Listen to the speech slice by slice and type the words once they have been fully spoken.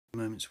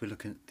moments we're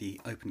looking at the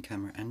Open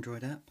Camera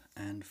Android app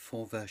and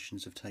 4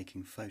 versions of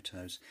taking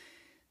photos.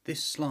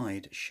 This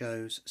slide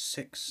shows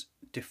 6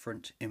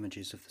 different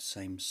images of the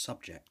same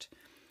subject.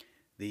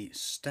 The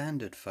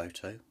standard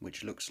photo,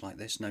 which looks like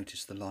this,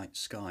 notice the light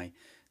sky.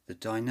 The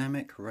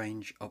Dynamic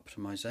Range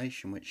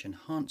Optimization, which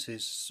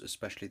enhances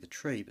especially the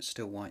tree but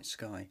still white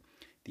sky.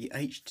 The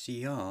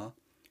HDR, a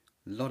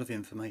lot of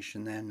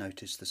information there,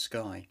 notice the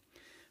sky.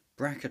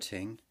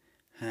 Bracketing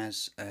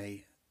has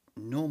a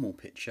normal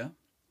picture,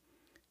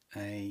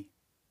 a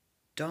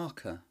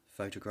darker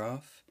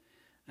photograph,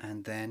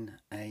 and then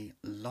a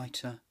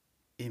lighter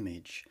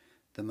image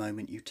the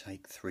moment you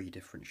take 3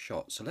 different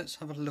shots. So let's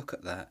have a look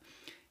at that,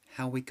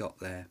 how we got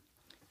there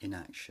in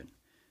action.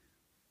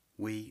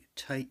 We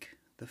take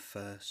the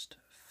first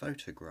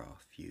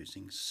photograph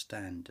using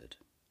standard.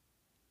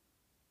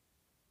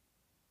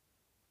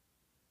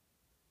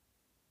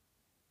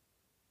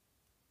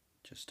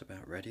 Just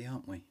about ready,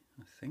 aren't we?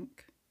 I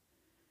think.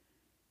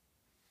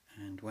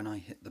 And when I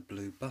hit the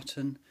blue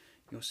button,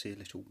 you'll see a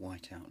little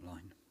white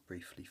outline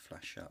briefly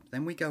flash up.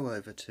 Then we go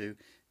over to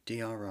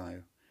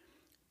DRO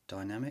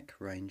Dynamic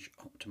Range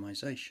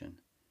Optimization.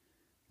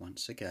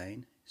 Once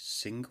again,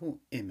 single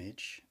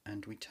image,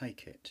 and we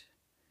take it.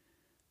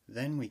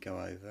 Then we go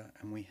over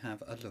and we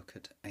have a look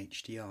at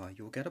HDR.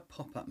 You'll get a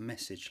pop-up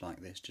message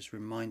like this just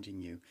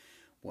reminding you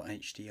what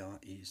HDR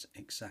is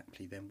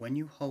exactly. Then when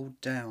you hold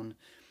down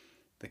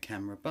the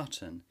camera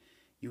button,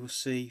 you will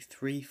see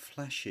 3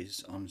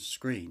 flashes on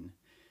screen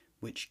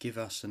which give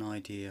us an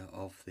idea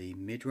of the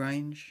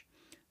mid-range,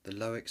 the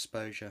low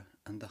exposure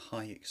and the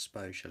high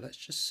exposure. Let's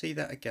just see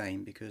that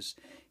again because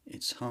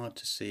it's hard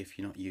to see if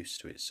you're not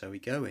used to it. So we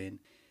go in,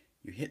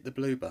 you hit the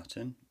blue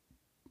button,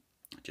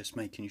 just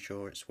making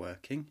sure it's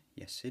working.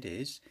 Yes, it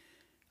is.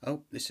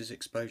 Oh, this is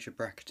exposure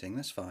bracketing,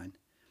 that's fine.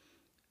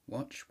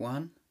 Watch,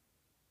 1,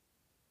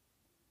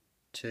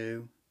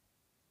 2,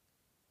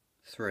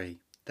 3.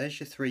 There's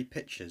your 3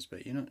 pictures,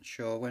 but you're not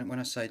sure. When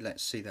I say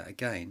let's see that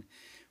again,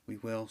 we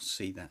will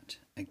see that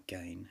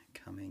again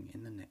coming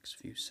in the next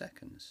few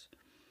seconds.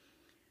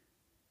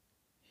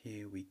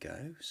 Here we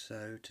go.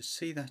 So to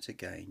see that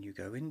again, you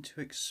go into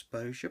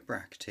exposure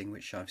bracketing,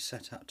 which I've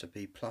set up to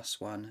be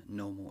 +1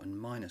 normal and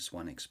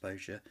 -1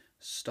 exposure,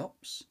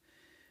 stops,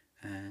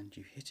 and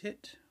you hit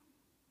it.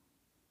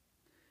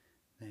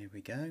 There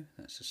we go.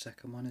 That's the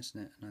second one,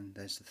 isn't it? And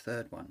there's the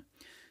third one.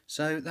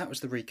 So that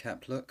was the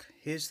recap look.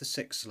 Here's the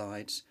 6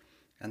 slides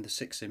and the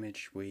 6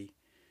 image we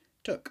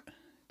took.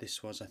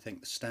 This was, I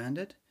think, the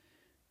standard.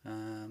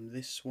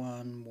 This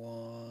one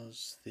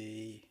was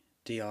the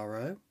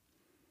DRO.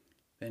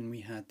 Then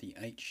we had the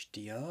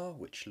HDR,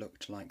 which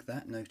looked like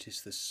that. Notice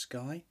the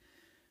sky,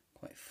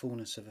 quite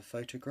fullness of a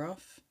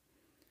photograph.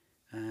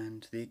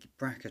 And the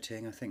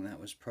bracketing, I think that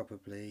was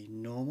probably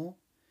normal.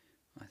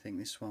 I think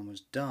this one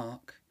was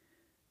dark.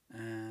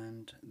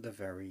 And the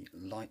very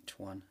light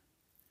one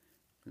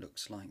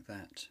looks like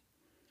that.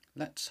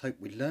 Let's hope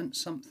we learnt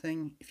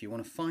something. If you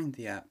want to find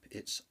the app,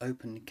 it's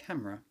Open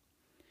Camera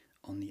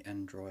on the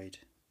Android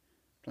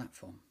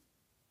platform.